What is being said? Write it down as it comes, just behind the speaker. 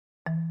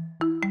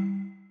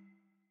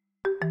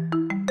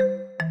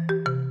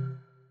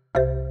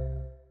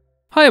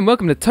Hi and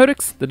welcome to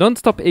TOTECS, the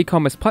non-stop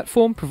e-commerce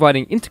platform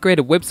providing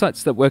integrated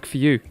websites that work for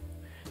you.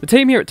 The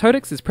team here at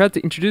TOTECS is proud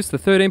to introduce the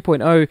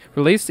 13.0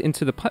 release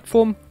into the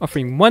platform,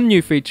 offering 1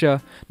 new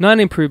feature, 9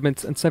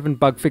 improvements and 7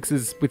 bug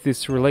fixes with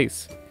this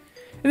release.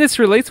 In this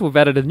release we've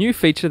added a new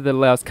feature that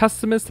allows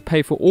customers to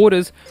pay for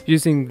orders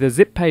using the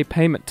ZipPay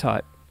payment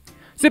type.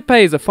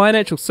 ZipPay is a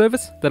financial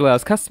service that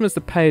allows customers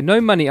to pay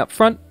no money up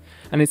front,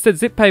 and instead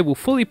ZipPay will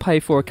fully pay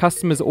for a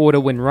customer's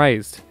order when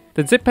raised.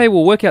 Then ZipPay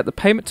will work out the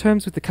payment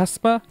terms with the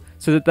customer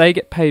so that they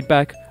get paid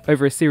back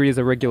over a series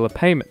of regular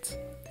payments.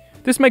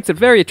 This makes it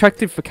very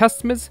attractive for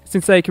customers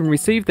since they can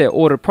receive their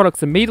ordered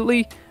products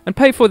immediately and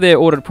pay for their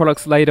ordered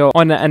products later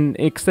on an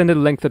extended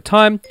length of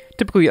time,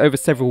 typically over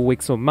several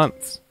weeks or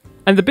months.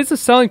 And the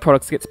business selling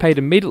products gets paid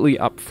immediately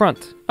up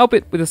front,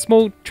 albeit with a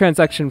small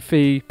transaction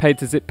fee paid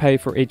to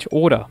ZipPay for each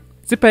order.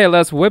 ZipPay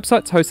allows for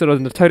websites hosted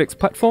on the TOTECS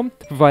platform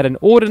to provide an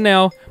order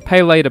now,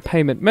 pay later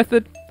payment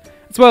method,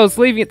 as well as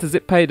leaving it to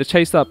ZipPay to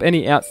chase up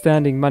any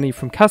outstanding money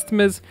from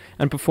customers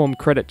and perform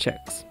credit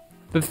checks.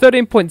 The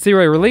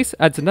 13.0 release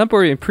adds a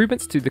number of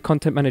improvements to the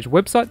content managed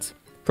websites,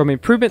 from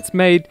improvements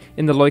made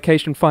in the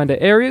location finder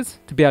areas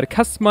to be able to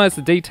customize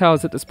the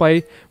details that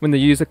display when the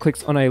user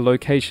clicks on a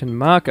location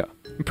marker.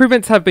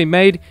 Improvements have been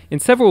made in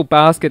several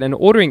basket and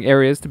ordering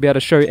areas to be able to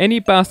show any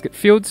basket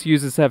fields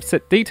users have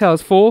set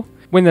details for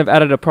when they've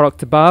added a product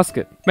to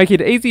basket, making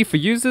it easy for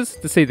users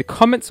to see the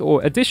comments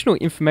or additional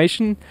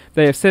information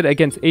they have set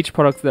against each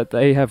product that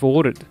they have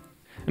ordered.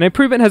 An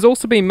improvement has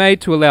also been made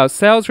to allow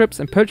sales reps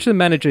and purchase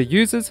manager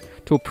users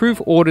to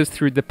approve orders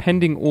through the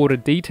pending order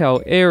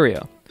detail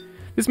area.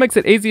 This makes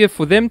it easier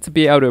for them to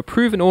be able to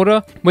approve an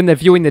order when they're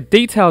viewing the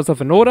details of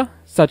an order,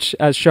 such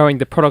as showing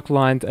the product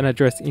lines and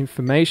address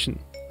information.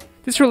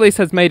 This release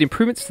has made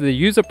improvements to the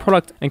user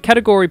product and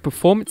category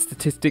performance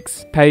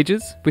statistics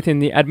pages within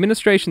the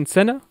administration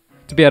center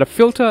to be able to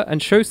filter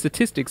and show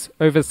statistics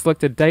over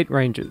selected date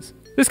ranges.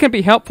 This can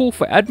be helpful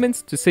for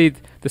admins to see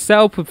the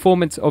sale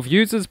performance of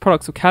users,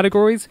 products or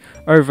categories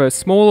over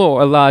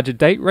smaller or larger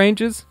date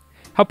ranges,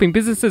 helping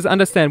businesses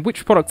understand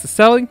which products are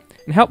selling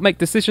and help make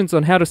decisions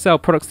on how to sell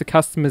products to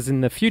customers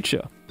in the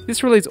future.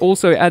 This release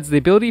also adds the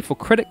ability for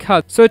credit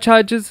card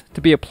surcharges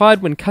to be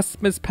applied when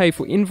customers pay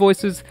for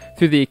invoices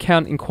through the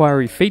account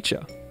inquiry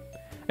feature.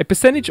 A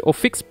percentage or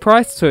fixed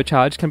price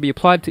surcharge can be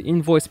applied to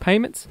invoice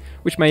payments,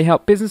 which may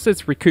help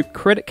businesses recoup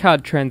credit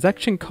card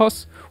transaction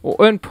costs or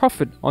earn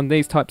profit on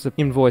these types of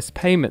invoice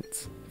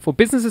payments. For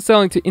businesses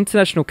selling to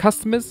international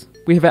customers,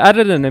 we have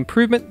added an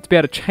improvement to be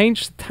able to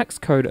change the tax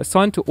code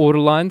assigned to order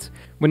lines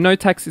when no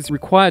tax is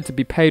required to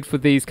be paid for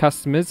these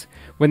customers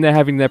when they're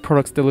having their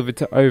products delivered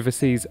to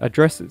overseas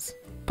addresses.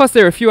 Plus,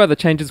 there are a few other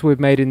changes we've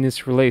made in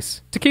this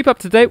release. To keep up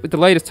to date with the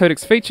latest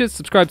TOTECS features,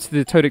 subscribe to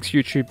the TOTECS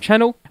YouTube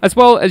channel, as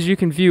well as you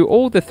can view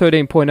all the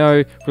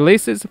 13.0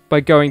 releases by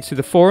going to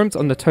the forums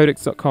on the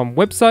TOTECS.com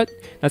website.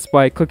 That's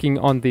by clicking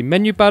on the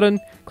menu button,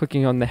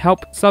 clicking on the help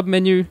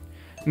sub-menu,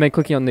 and then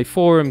clicking on the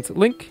forums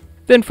link.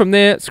 Then from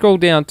there, scroll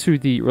down to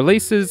the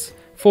releases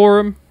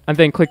forum, and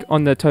then click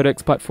on the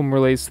TOTECS platform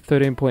release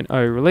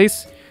 13.0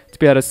 release to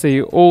be able to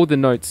see all the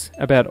notes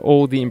about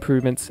all the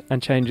improvements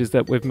and changes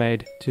that we've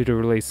made to the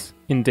release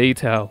in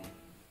detail.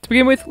 To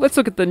begin with, let's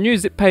look at the new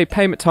ZipPay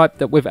payment type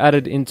that we've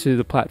added into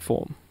the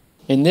platform.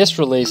 In this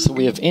release,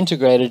 we have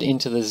integrated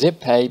into the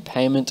ZipPay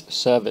payment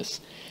service.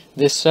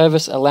 This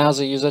service allows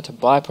a user to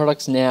buy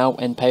products now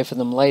and pay for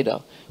them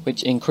later,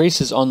 which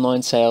increases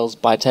online sales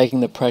by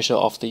taking the pressure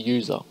off the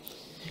user.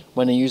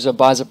 When a user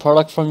buys a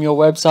product from your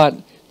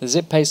website, the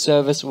ZipPay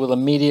service will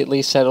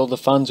immediately settle the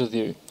funds with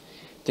you.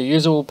 The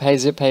user will pay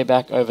ZipPay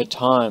back over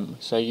time,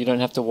 so you don't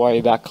have to worry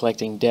about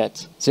collecting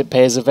debts.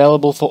 ZipPay is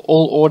available for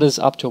all orders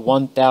up to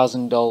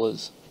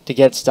 $1,000. To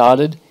get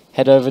started,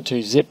 head over to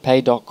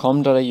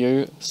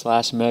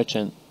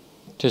zippay.com.au/merchant.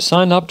 To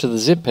sign up to the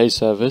ZipPay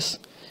service,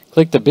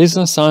 click the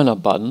Business Sign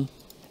Up button,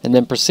 and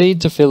then proceed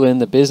to fill in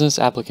the business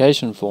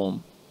application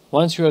form.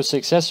 Once you have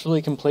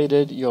successfully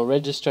completed your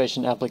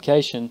registration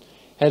application,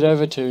 head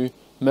over to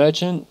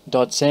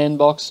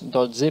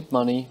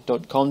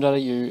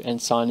merchant.sandbox.zipmoney.com.au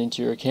and sign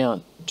into your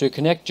account. To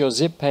connect your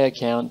ZipPay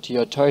account to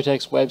your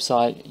TOTECS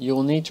website, you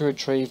will need to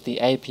retrieve the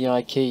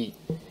API key.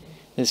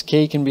 This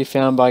key can be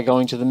found by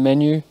going to the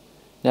menu,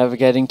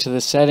 navigating to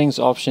the settings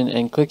option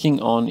and clicking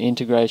on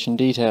integration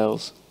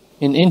details.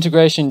 In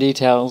integration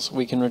details,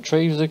 we can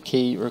retrieve the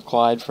key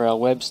required for our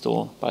web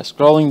store by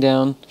scrolling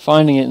down,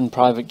 finding it in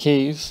private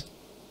keys,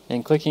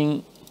 and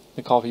clicking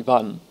the copy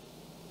button.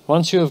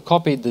 Once you have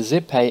copied the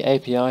ZipPay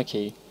API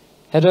key,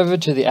 head over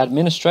to the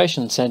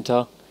Administration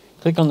Center,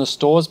 click on the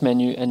Stores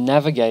menu and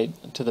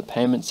navigate to the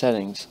Payment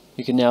Settings.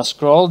 You can now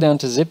scroll down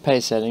to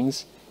ZipPay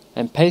Settings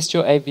and paste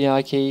your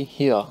API key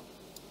here.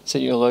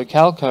 Set your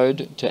locale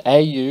code to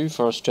AU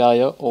for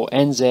Australia or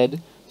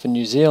NZ for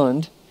New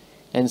Zealand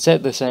and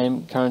set the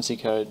same currency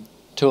code.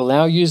 To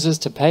allow users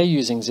to pay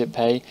using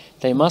ZipPay,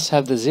 they must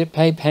have the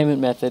ZipPay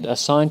payment method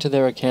assigned to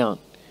their account.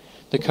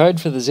 The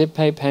code for the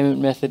ZipPay payment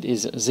method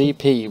is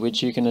ZP,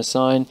 which you can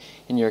assign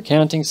in your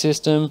accounting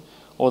system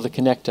or the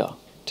connector.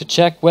 To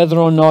check whether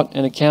or not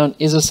an account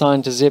is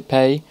assigned to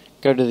ZipPay,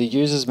 go to the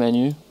Users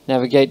menu,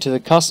 navigate to the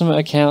Customer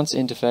Accounts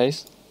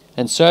interface,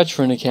 and search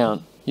for an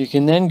account. You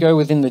can then go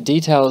within the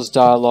Details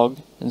dialog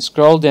and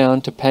scroll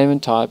down to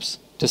Payment Types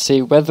to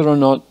see whether or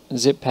not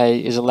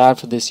ZipPay is allowed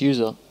for this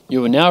user.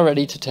 You are now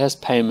ready to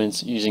test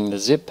payments using the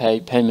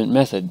ZipPay payment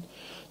method.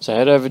 So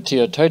head over to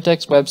your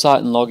TOTECS website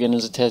and log in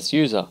as a test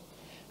user.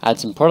 Add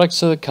some products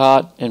to the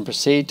cart and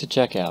proceed to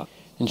checkout.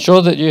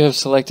 Ensure that you have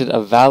selected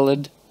a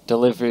valid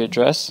delivery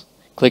address.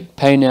 Click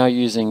Pay Now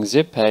using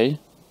ZipPay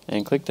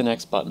and click the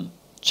Next button.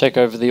 Check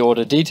over the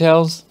order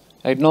details,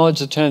 acknowledge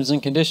the terms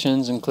and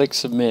conditions and click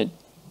Submit.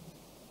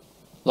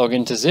 Log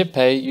into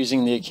ZipPay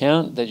using the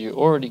account that you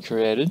already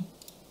created.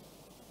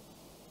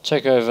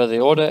 Check over the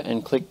order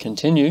and click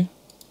Continue.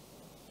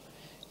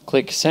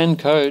 Click Send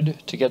Code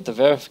to get the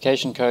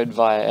verification code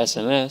via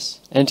SMS.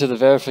 Enter the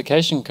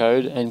verification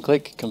code and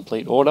click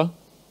Complete Order.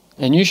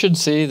 And you should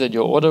see that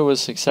your order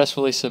was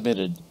successfully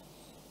submitted.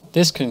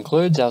 This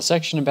concludes our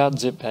section about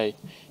ZipPay.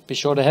 Be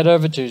sure to head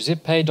over to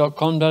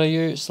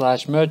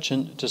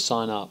zippay.com.au/merchant to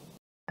sign up.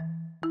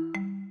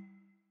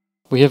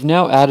 We have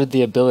now added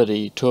the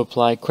ability to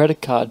apply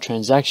credit card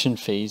transaction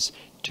fees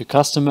to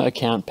customer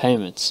account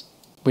payments.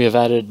 We have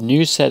added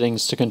new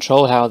settings to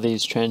control how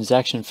these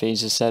transaction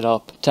fees are set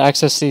up. To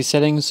access these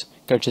settings,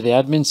 go to the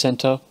Admin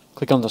Center,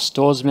 click on the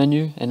Stores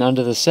menu, and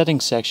under the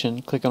Settings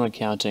section, click on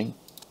Accounting.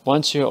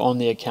 Once you're on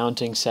the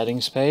Accounting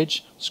Settings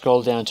page,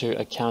 scroll down to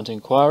Account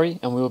Inquiry,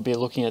 and we will be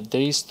looking at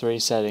these three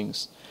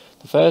settings.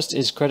 The first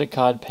is Credit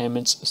Card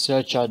Payments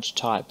Surcharge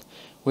Type,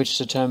 which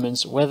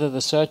determines whether the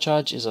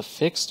surcharge is a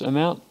fixed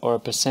amount or a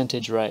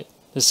percentage rate.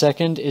 The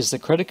second is the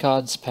Credit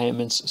Cards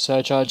Payments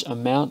Surcharge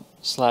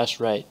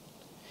Amount/Rate.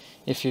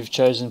 If you've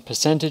chosen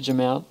percentage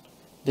amount,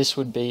 this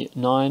would be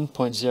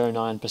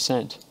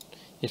 9.09%.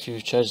 If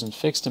you've chosen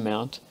fixed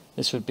amount,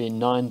 this would be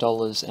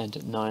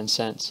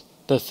 $9.09.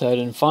 The third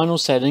and final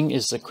setting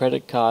is the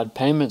Credit Card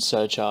Payment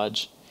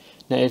Surcharge.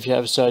 Now if you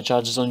have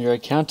surcharges on your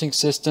accounting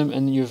system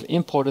and you've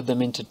imported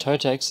them into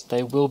TOTECS,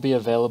 they will be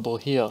available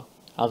here.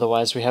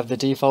 Otherwise, we have the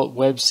default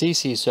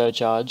WebCC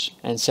surcharge,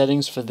 and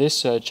settings for this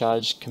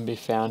surcharge can be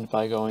found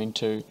by going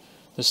to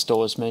the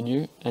Stores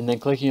menu and then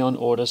clicking on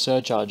Order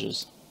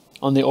Surcharges.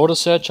 On the Order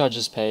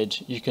Surcharges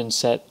page, you can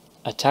set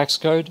a tax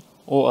code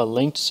or a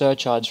linked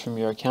surcharge from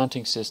your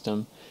accounting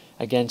system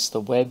against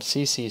the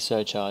WebCC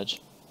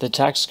surcharge. The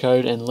tax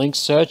code and linked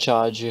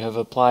surcharge you have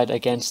applied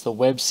against the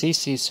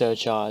WebCC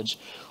surcharge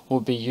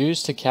will be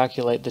used to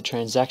calculate the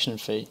transaction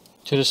fee.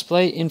 To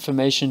display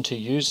information to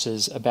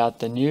users about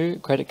the new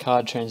credit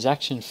card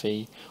transaction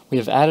fee, we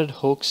have added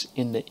hooks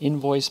in the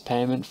Invoice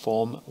Payment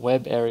Form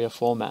web area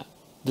format.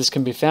 This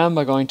can be found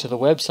by going to the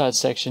Website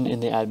section in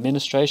the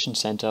Administration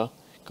Center,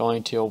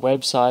 going to your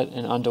website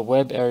and under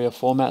Web Area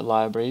Format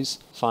Libraries,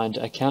 find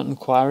Account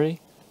Inquiry,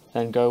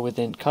 then go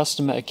within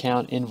Customer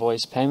Account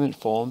Invoice Payment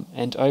Form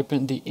and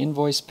open the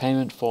Invoice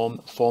Payment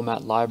Form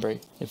Format Library.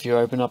 If you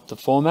open up the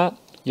format,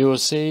 you will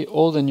see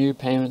all the new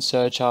payment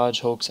surcharge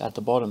hooks at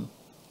the bottom.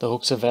 The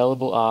hooks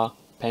available are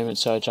Payment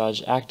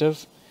Surcharge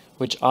Active,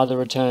 which either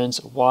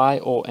returns Y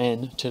or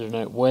N to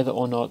denote whether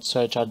or not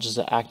surcharges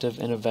are active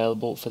and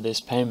available for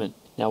this payment.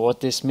 Now what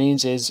this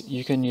means is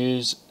you can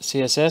use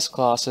CSS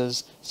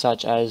classes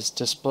such as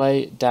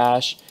display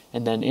dash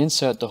and then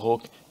insert the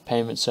hook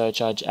Payment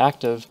Surcharge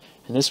Active,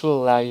 and this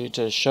will allow you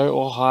to show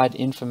or hide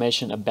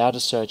information about a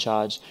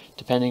surcharge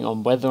depending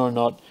on whether or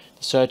not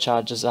the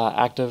surcharges are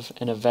active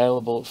and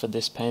available for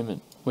this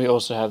payment. We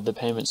also have the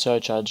Payment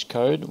Surcharge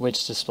Code,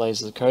 which displays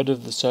the code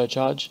of the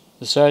surcharge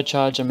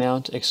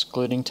amount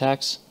excluding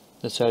tax,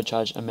 the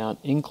surcharge amount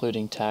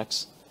including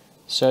tax,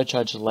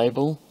 surcharge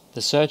label,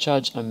 the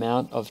surcharge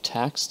amount of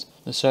tax,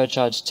 the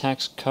surcharge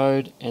tax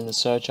code, and the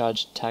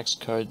surcharge tax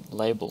code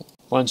label.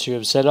 Once you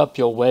have set up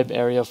your web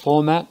area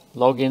format,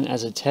 log in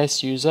as a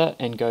test user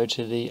and go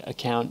to the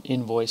Account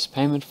Invoice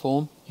Payment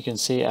Form. You can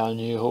see our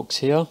new hooks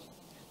here.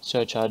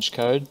 Surcharge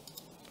code.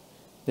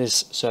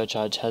 This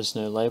surcharge has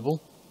no label.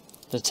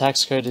 The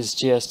tax code is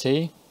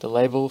GST. The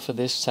label for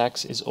this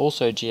tax is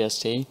also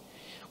GST.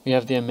 We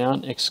have the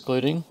amount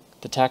excluding,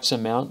 the tax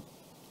amount,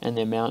 and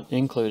the amount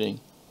including.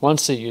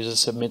 Once the user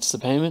submits the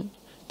payment,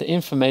 the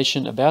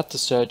information about the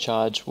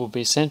surcharge will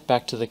be sent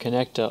back to the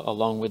connector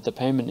along with the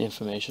payment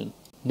information.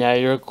 Now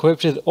you're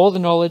equipped with all the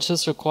knowledge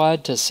that's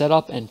required to set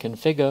up and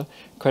configure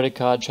credit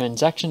card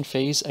transaction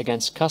fees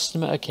against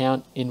customer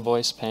account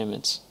invoice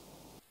payments.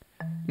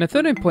 In a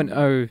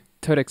 13.0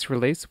 TOTECS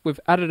release, we've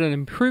added an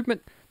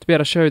improvement to be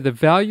able to show the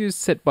values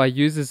set by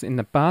users in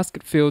the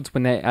basket fields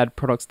when they add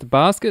products to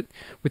basket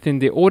within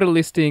the order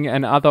listing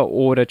and other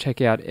order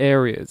checkout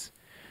areas.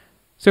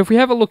 So if we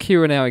have a look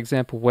here on our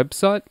example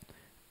website,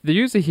 the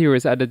user here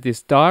has added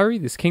this diary,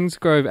 this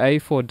Kingsgrove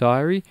A4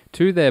 diary,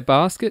 to their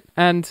basket,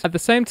 and at the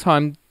same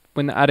time,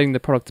 when adding the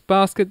product to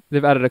basket,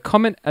 they've added a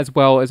comment as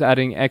well as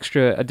adding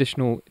extra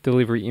additional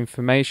delivery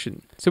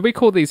information. So we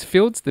call these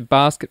fields the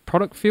basket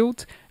product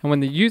fields, and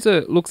when the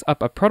user looks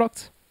up a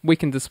product, we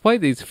can display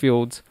these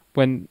fields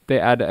when they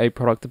add a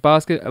product to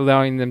basket,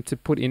 allowing them to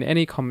put in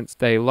any comments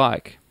they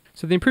like.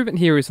 So the improvement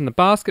here is in the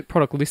basket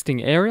product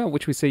listing area,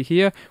 which we see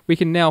here. We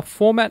can now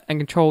format and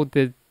control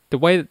the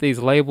way that these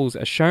labels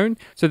are shown,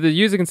 so the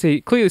user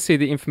can clearly see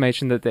the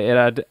information that they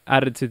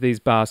added to these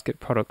basket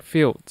product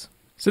fields.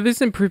 So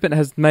this improvement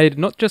has made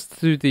not just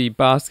to the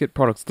basket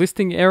products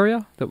listing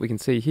area that we can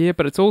see here,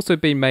 but it's also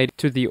been made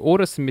to the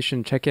order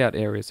submission checkout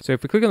areas. So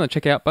if we click on the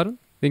checkout button,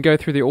 then go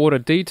through the order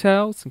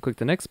details and click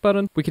the next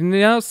button, we can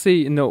now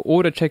see in the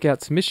order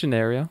checkout submission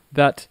area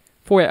that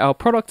for our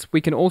products, we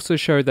can also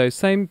show those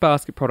same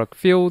basket product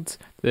fields,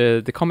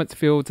 the comments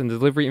fields and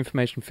delivery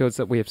information fields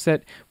that we have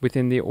set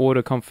within the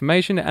order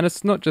confirmation. And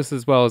it's not just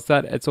as well as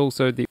that, it's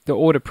also the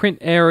order print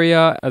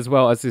area, as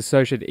well as the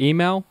associated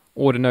email,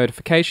 order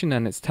notification,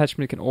 and its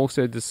attachment can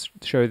also just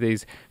show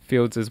these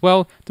fields as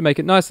well to make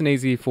it nice and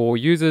easy for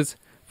users,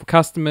 for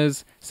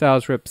customers,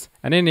 sales reps,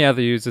 and any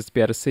other users to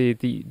be able to see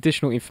the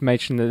additional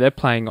information that they're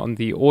playing on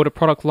the order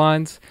product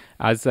lines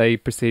as they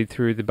proceed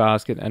through the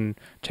basket and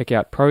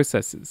checkout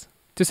processes.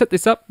 To set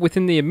this up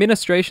within the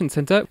Administration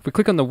Center, if we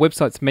click on the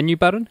Websites menu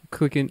button,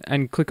 click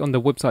on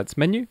the Websites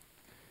menu.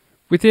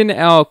 Within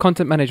our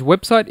Content Managed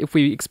website, if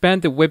we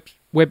expand the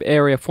web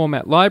area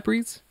format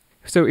libraries,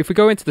 so if we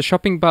go into the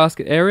shopping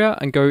basket area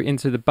and go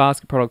into the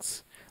basket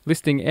products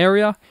listing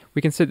area,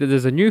 we can see that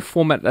there's a new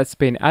format that's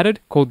been added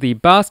called the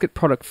basket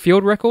product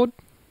field record.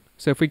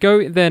 So if we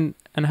go then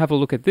and have a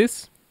look at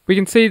this, we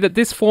can see that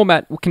this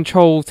format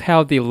controls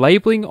how the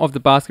labeling of the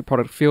basket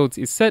product fields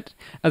is set,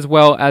 as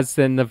well as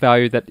then the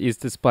value that is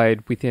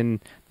displayed within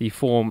the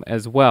form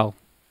as well.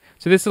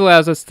 So this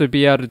allows us to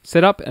be able to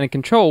set up and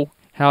control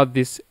how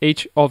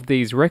each of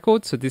these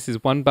records, so this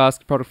is one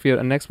basket product field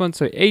and next one,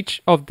 so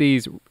each of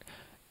these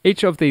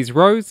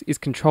rows is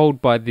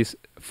controlled by this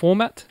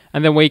format,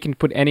 and then we can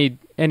put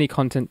any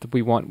content that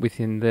we want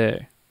within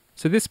there.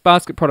 So this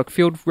basket product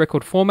field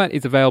record format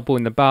is available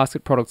in the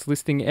basket products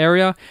listing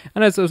area,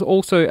 and is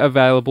also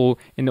available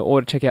in the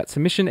order checkout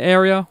submission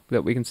area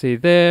that we can see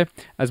there,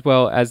 as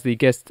well as the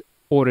guest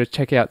order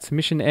checkout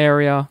submission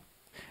area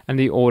and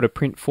the order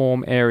print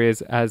form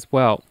areas as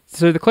well.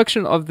 So the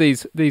collection of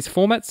these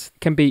formats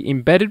can be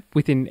embedded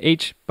within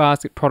each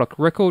basket product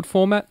record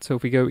format. So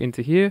if we go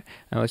into here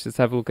and let's just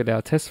have a look at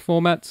our test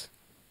formats.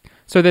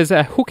 So there's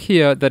a hook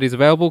here that is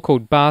available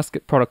called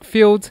basket product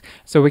fields.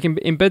 So we can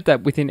embed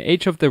that within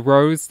each of the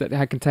rows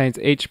that contains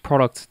each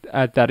product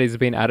that is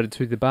being added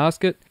to the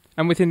basket.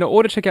 And within the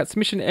order checkout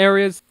submission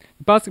areas,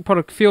 the basket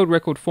product field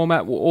record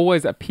format will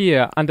always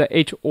appear under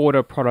each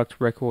order product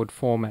record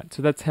format.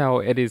 So that's how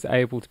it is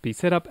able to be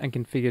set up and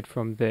configured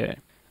from there.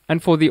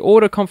 And for the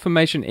order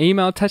confirmation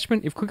email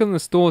attachment, if you click on the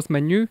stores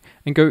menu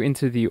and go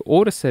into the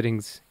order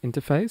settings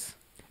interface,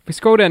 if we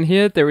scroll down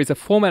here, there is a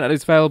format that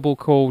is available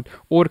called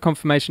order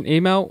confirmation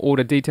email,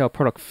 order detail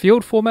product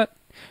field format.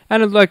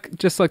 And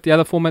just like the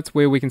other formats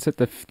where we can set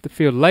the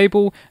field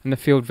label and the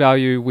field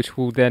value, which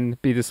will then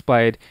be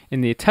displayed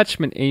in the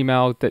attachment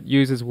email that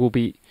users will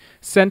be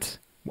sent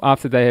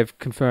after they have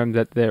confirmed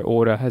that their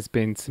order has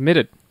been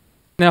submitted.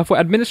 Now for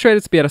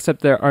administrators to be able to set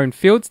their own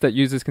fields that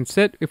users can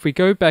set, if we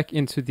go back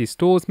into the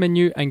stores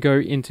menu and go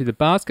into the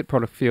basket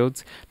product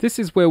fields, this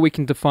is where we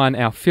can define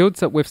our fields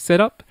that we've set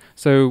up.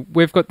 So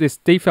we've got this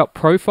default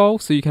profile,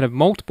 so you can have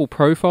multiple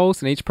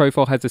profiles, and each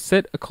profile has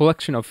a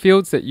collection of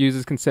fields that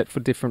users can set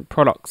for different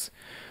products.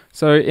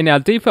 So in our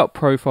default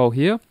profile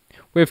here,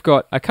 we've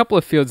got a couple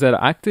of fields that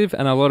are active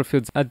and a lot of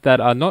fields that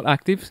are not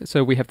active.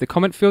 So we have the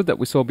comment field that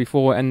we saw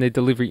before and the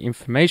delivery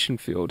information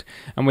field.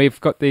 And we've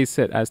got these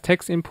set as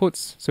text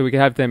inputs, so we can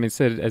have them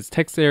set as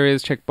text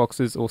areas,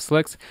 checkboxes, or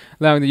selects,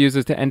 allowing the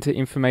users to enter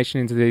information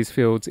into these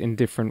fields in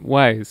different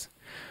ways.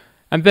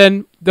 And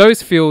then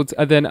those fields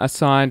are then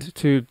assigned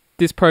to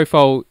this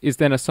profile is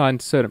then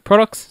assigned to certain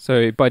products.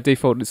 So by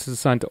default, this is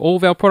assigned to all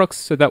of our products.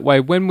 So that way,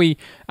 when we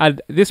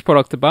add this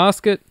product to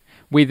basket,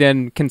 we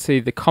then can see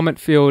the comment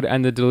field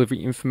and the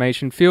delivery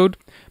information field.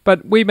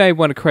 But we may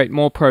want to create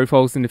more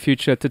profiles in the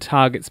future to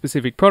target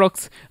specific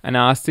products and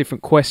ask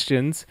different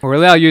questions, or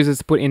allow users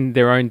to put in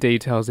their own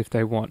details if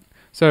they want.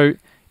 So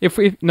if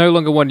we no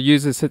longer want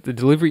users to set the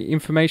delivery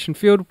information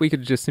field, we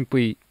could just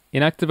simply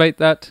inactivate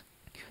that.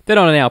 Then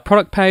on our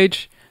product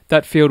page,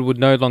 that field would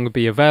no longer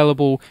be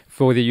available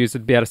for the user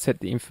to be able to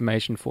set the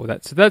information for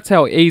that. So that's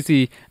how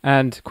easy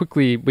and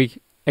quickly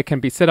it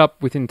can be set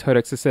up within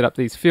TOTECS to set up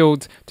these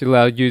fields to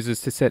allow users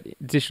to set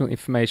additional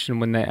information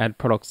when they add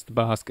products to the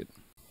basket.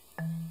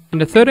 In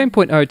the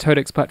 13.0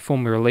 TOTECS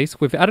platform release,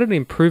 we've added an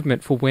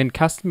improvement for when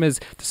customers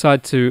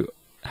decide to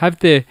have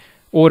their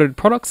ordered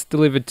products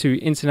delivered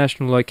to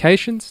international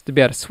locations to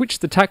be able to switch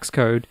the tax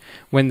code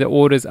when the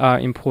orders are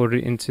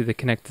imported into the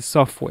connector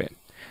software.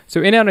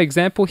 So in our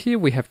example here,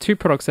 we have two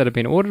products that have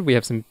been ordered. We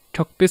have some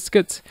choc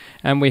biscuits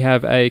and we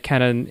have a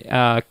Canon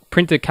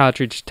printer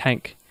cartridge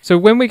tank. So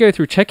when we go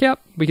through checkout,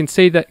 we can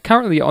see that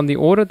currently on the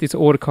order, this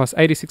order costs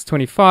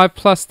 $86.25,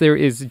 plus there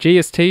is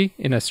GST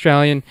in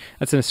Australian.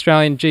 That's an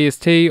Australian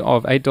GST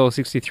of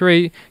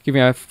 $8.63,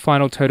 giving a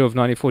final total of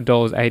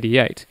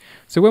 $94.88.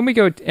 So when we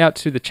go out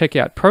to the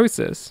checkout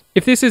process,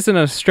 if this is an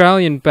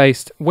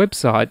Australian-based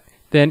website,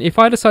 then if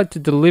I decide to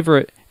deliver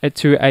it it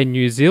to a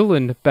New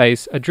Zealand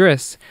based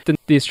address, then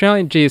the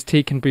Australian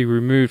GST can be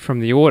removed from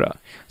the order.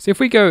 So if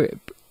we go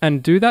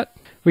and do that,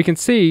 we can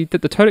see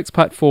that the TOTECS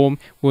platform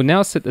will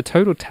now set the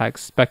total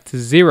tax back to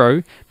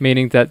 0,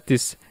 meaning that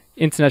this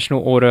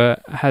international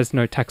order has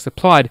no tax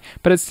applied,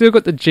 but it's still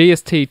got the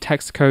GST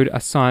tax code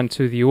assigned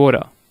to the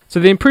order. So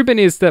the improvement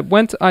is that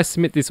once I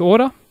submit this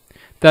order,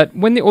 that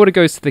when the order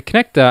goes to the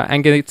connector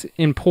and gets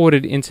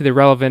imported into the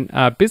relevant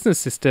business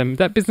system,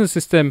 that business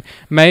system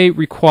may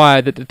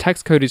require that the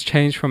tax code is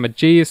changed from a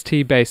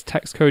GST-based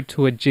tax code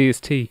to a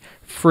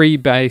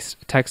GST-free-based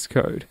tax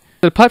code.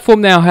 The platform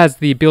now has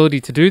the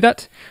ability to do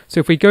that. So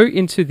if we go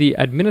into the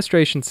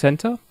Administration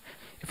Center,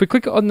 if we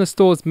click on the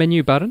Stores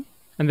menu button,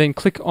 and then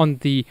click on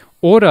the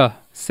Order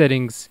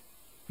Settings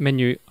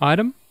menu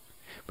item,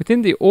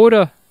 within the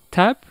Order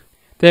tab,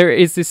 there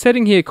is this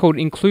setting here called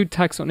Include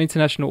Tax on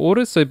International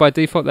Orders. So by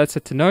default, that's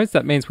set to no.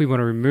 That means we want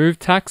to remove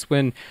tax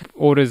when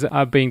orders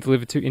are being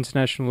delivered to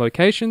international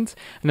locations.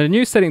 And the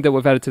new setting that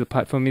we've added to the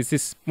platform is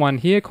this one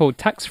here called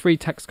Tax-Free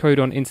Tax Code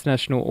on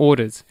International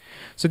Orders.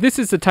 So this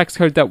is the tax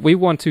code that we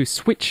want to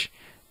switch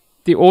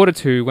the order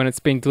to when it's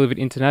being delivered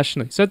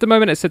internationally. So at the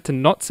moment it's set to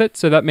not set,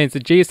 so that means the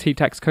GST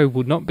tax code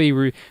will not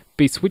be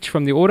switched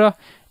from the order,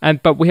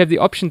 but we have the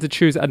option to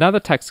choose another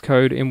tax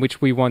code in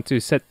which we want to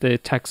set the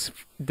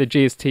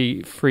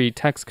GST free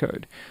tax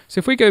code. So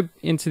if we go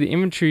into the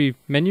inventory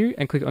menu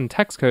and click on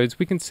tax codes,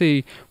 we can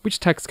see which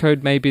tax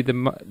code may be the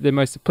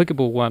most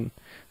applicable one.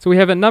 So we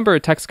have a number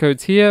of tax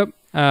codes here.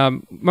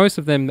 Most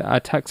of them are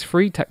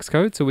tax-free tax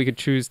codes, so we could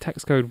choose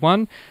tax code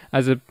 1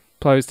 as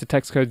opposed to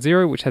tax code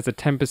 0, which has a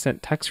 10%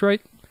 tax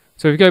rate.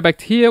 So if we go back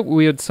to here,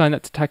 we would assign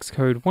that to tax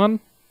code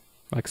 1,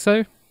 like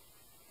so.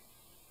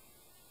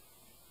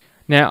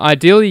 Now,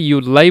 ideally, you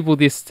would label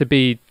this to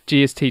be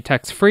GST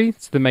tax-free,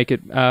 so to make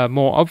it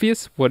more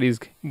obvious what is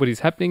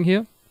happening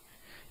here.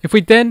 If we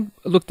then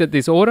looked at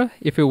this order,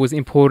 if it was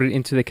imported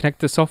into the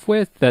connector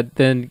software that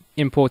then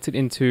imports it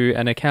into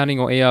an accounting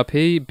or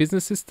ERP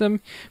business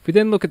system, if we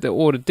then look at the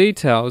order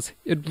details,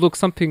 it would look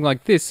something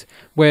like this,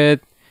 where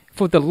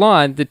for the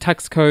line, the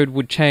tax code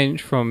would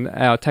change from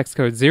our tax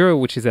code 0,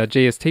 which is our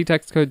GST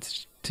tax code,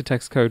 to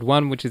tax code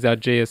 1, which is our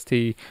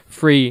GST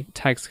free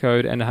tax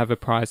code, and have a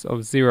price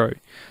of 0.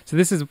 So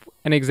this is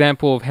an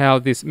example of how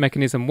this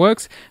mechanism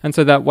works, and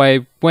so that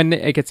way when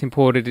it gets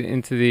imported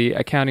into the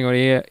accounting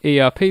or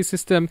ERP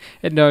system,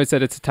 it knows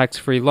that it's a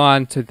tax-free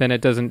line, so then it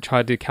doesn't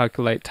try to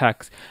calculate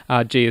tax,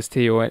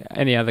 GST or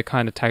any other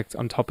kind of tax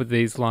on top of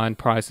these line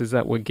prices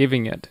that we're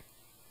giving it.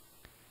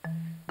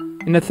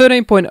 In the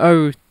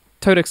 13.0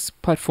 TOTECS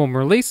platform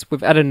release,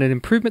 we've added an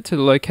improvement to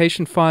the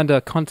Location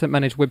Finder Content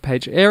Manage web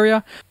page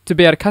area to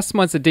be able to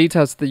customize the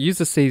details that the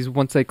user sees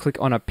once they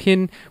click on a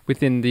pin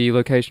within the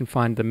Location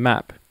Finder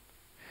map.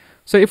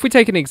 So if we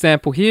take an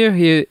example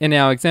here in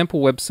our example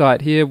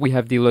website here, we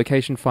have the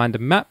Location Finder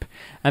map,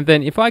 and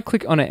then if I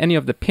click on any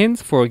of the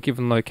pins for a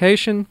given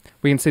location,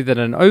 we can see that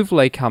an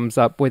overlay comes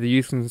up where the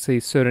user can see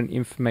certain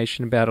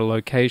information about a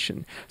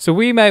location. So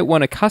we may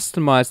want to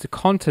customize the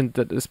content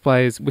that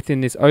displays within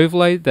this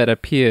overlay that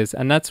appears,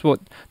 and that's what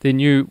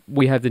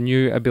we have the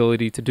new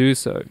ability to do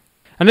so.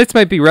 And this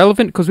may be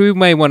relevant because we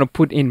may want to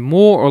put in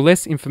more or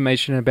less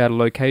information about a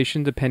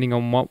location depending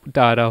on what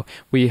data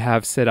we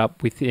have set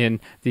up within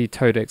the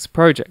TOTECS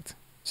project.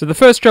 So the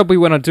first job we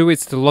want to do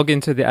is to log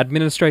into the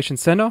administration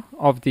center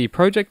of the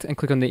project and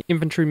click on the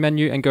inventory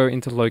menu and go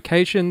into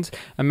locations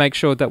and make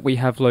sure that we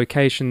have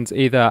locations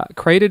either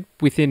created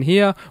within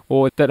here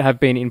or that have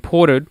been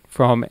imported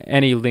from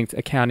any linked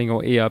accounting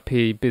or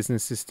ERP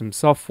business system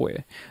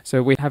software.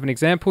 So we have an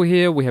example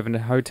here, we have a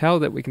hotel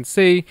that we can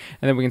see,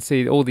 and then we can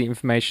see all the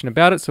information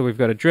about it. So we've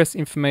got address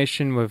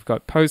information, we've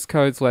got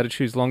postcodes,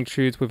 latitudes,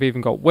 longitudes, we've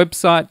even got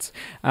websites,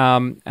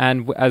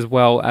 and as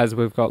well as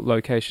we've got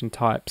location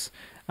types.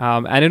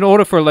 And in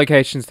order for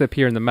locations to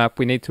appear in the map,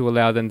 we need to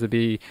allow them to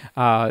be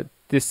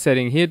this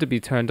setting here to be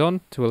turned on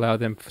to allow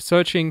them for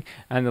searching,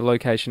 and the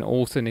location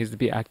also needs to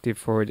be active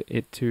for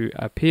it to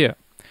appear.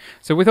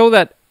 So with all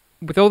that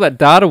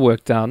data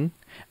work done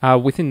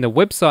within the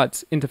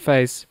website's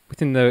interface,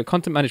 within the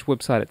Content Managed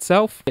website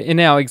itself, in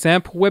our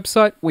example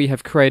website, we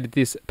have created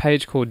this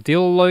page called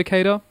Deal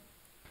Locator.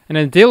 And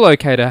then Deal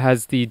Locator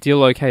has the Deal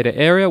Locator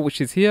area,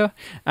 which is here,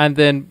 and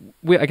then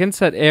against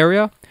that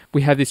area,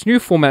 we have this new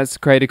format that's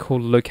created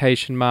called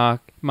Location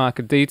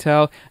Marker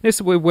Detail. This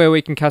is where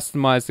we can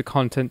customize the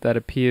content that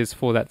appears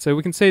for that. So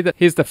we can see that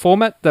here's the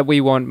format that we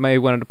may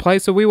want to play.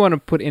 So we want to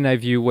put in a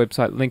view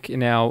website link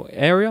in our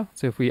area.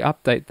 So if we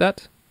update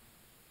that.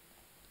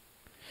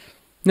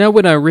 Now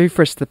when I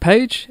refresh the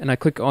page and I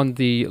click on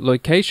the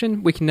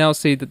location, we can now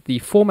see that the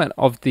format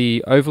of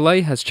the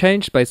overlay has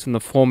changed based on the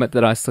format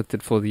that I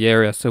selected for the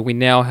area. So we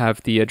now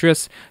have the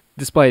address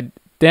displayed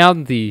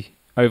down the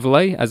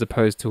overlay as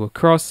opposed to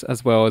across,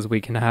 as well as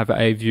we can have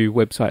a view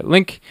website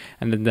link,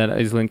 and then that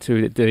is linked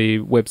to the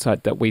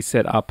website that we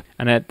set up,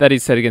 and that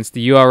is set against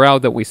the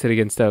URL that we set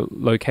against the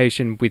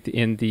location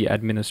within the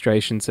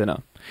administration center.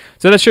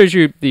 So that shows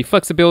you the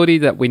flexibility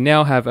that we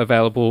now have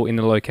available in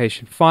the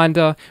location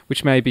finder,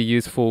 which may be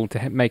useful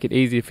to make it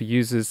easier for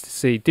users to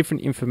see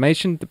different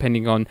information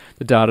depending on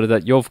the data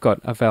that you've got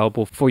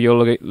available for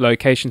your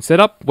location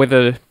setup,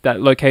 whether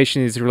that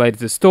location is related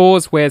to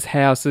stores,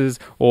 warehouses,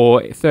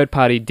 or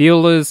third-party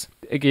dealers.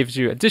 It gives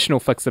you additional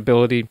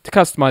flexibility to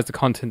customize the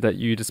content that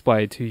you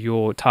display to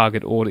your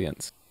target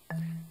audience.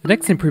 The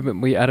next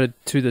improvement we added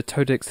to the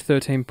TOTECS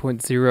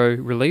 13.0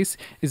 release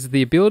is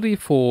the ability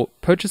for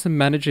purchase and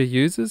manager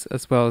users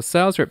as well as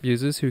sales rep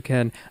users who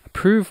can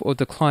approve or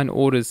decline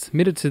orders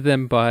submitted to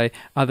them by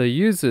other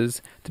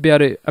users to be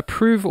able to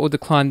approve or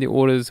decline the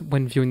orders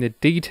when viewing the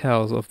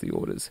details of the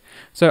orders.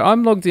 So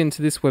I'm logged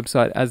into this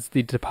website as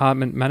the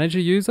department manager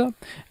user,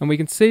 and we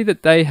can see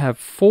that they have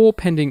 4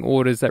 pending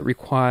orders that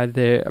require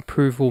their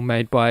approval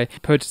made by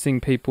purchasing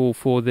people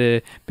for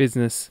their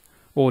business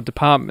or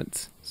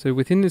departments. So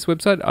within this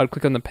website, I'd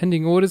click on the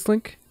pending orders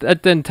link.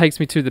 That then takes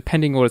me to the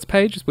pending orders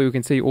page where we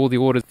can see all the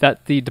orders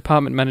that the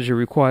department manager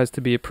requires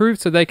to be approved.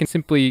 So they can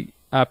simply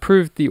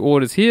approve the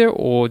orders here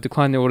or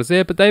decline the orders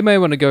there, but they may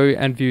want to go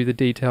and view the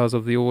details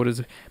of the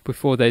orders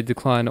before they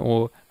decline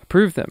or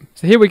approve them.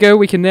 So here we go.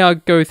 We can now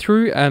go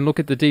through and look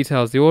at the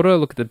details of the order,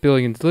 look at the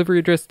billing and delivery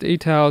address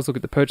details, look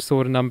at the purchase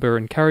order number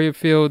and carrier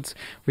fields.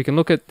 We can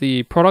look at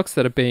the products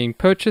that are being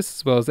purchased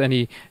as well as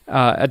any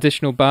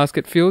additional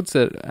basket fields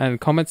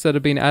and comments that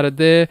have been added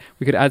there.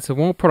 We could add some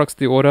more products to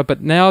the order, but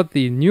now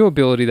the new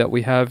ability that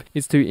we have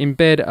is to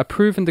embed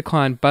approve and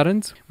decline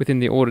buttons within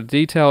the order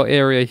detail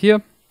area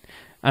here.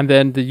 And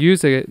then the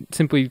user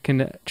simply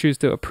can choose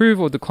to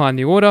approve or decline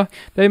the order.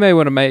 They may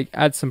want to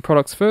add some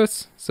products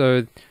first.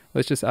 So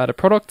let's just add a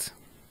product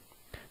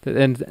that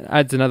then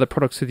adds another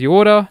product to the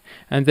order,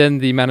 and then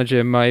the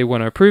manager may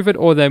want to approve it,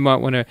 or they might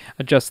want to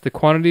adjust the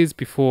quantities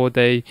before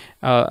they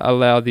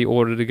allow the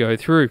order to go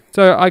through.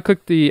 So I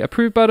click the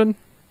approve button,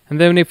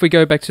 and then if we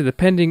go back to the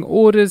pending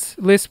orders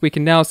list, we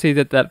can now see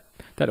that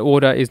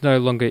order is no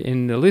longer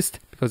in the list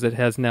because it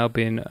has now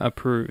been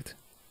approved.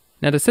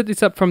 Now to set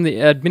this up from the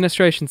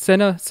administration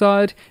center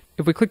side,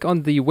 if we click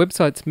on the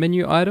website's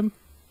menu item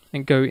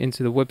and go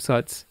into the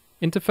website's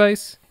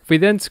interface, if we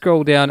then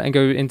scroll down and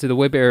go into the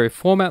web area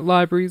format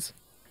libraries,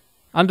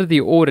 under the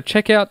order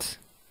checkout,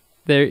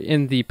 there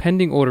in the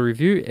pending order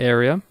review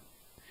area,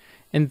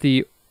 in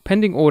the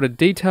pending order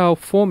detail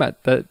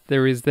format that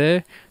there is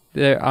there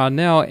are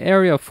now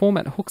area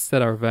format hooks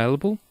that are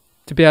available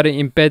to be able to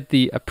embed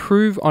the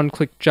approve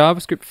on-click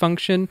JavaScript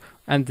function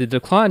and the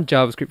decline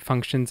JavaScript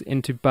functions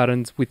into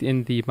buttons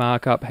within the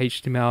markup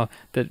HTML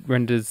that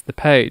renders the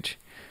page.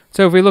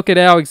 So if we look at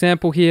our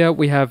example here,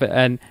 we have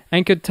an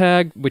anchored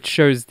tag which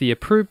shows the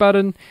approve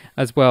button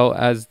as well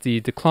as the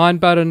decline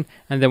button,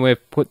 and then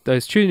we've put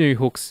those 2 new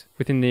hooks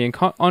within the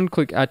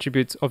on-click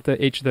attributes of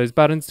each of those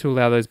buttons to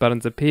allow those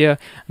buttons to appear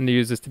and the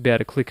users to be able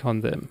to click on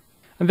them.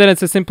 And then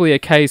it's simply a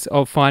case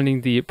of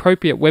finding the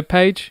appropriate web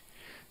page,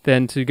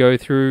 then to go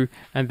through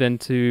and then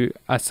to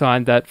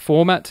assign that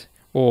format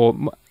or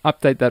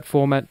update that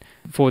format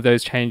for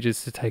those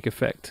changes to take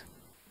effect.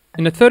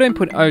 In the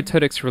 13.0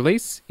 TOTECS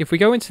release, if we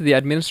go into the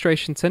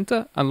Administration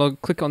Center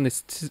and click on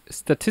this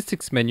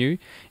Statistics menu,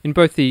 in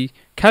both the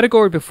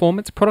Category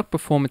Performance, Product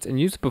Performance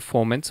and User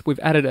Performance, we've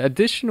added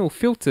additional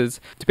filters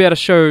to be able to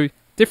show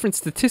different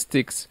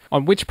statistics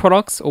on which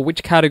products or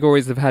which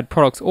categories have had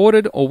products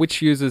ordered or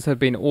which users have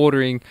been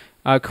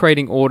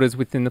creating orders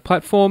within the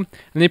platform.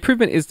 And the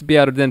improvement is to be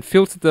able to then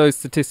filter those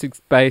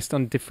statistics based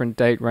on different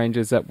date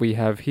ranges that we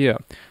have here.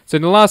 So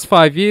in the last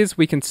 5 years,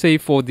 we can see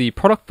for the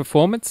product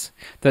performance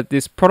that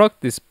this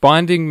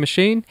binding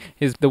machine,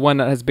 is the one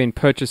that has been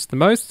purchased the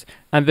most.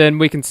 And then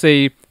we can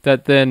see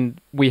that then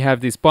we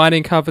have this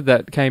binding cover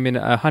that came in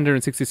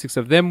 166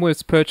 of them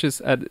was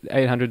purchased at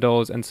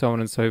 $800 and so on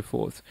and so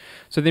forth.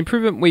 So the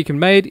improvement we can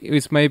make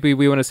is maybe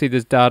we want to see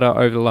this data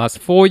over the last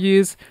 4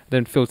 years,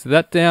 then filter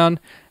that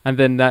down, and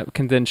then that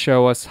can then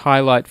show us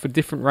highlight for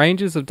different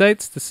ranges of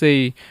dates to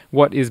see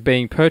what is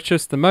being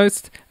purchased the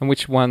most and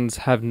which ones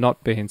have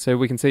not been. So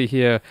we can see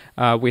here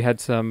we had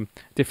some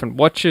different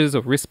watches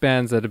or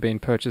wristbands that have been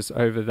purchased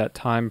over that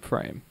time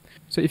frame.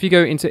 So if you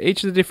go into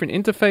each of the different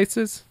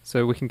interfaces,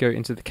 so we can go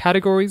into the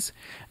categories,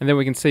 and then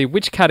we can see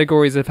which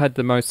categories have had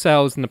the most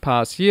sales in the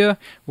past year,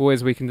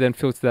 whereas we can then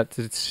filter that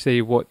to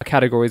see what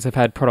categories have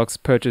had products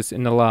purchased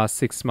in the last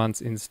 6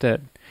 months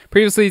instead.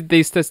 Previously,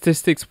 these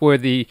statistics were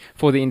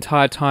for the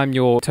entire time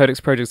your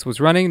TOTECS project was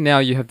running. Now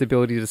you have the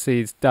ability to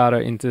see data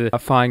into a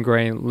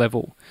fine-grained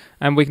level.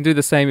 And we can do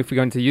the same if we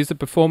go into user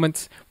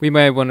performance. We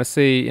may want to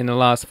see in the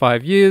last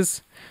 5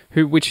 years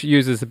which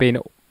users have been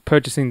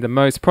purchasing the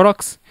most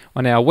products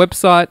on our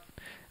website.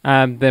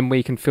 Then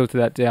we can filter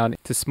that down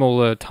to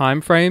smaller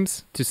time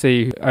frames to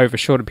see over a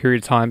shorter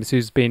period of time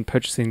who's been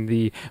purchasing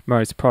the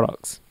most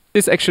products.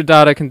 This extra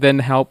data can then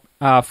help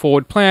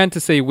forward plan to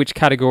see which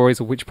categories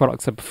or which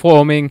products are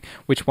performing,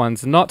 which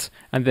ones are not,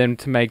 and then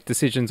to make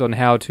decisions on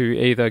how to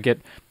either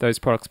get those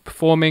products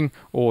performing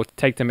or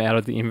take them out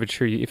of the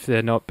inventory if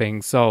they're not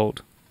being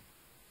sold.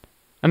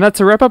 And that's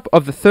a wrap up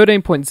of the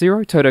 13.0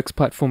 TOTECS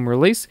platform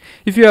release.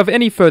 If you have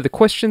any further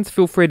questions,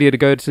 feel free to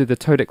go to the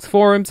TOTECS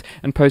forums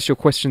and post your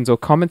questions or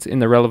comments in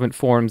the relevant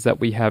forums that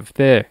we have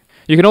there.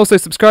 You can also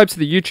subscribe to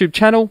the YouTube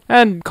channel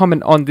and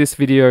comment on this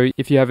video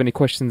if you have any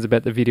questions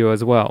about the video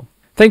as well.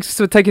 Thanks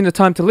for taking the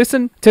time to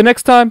listen. Till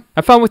next time,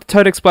 have fun with the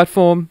TOTECS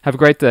platform. Have a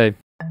great day.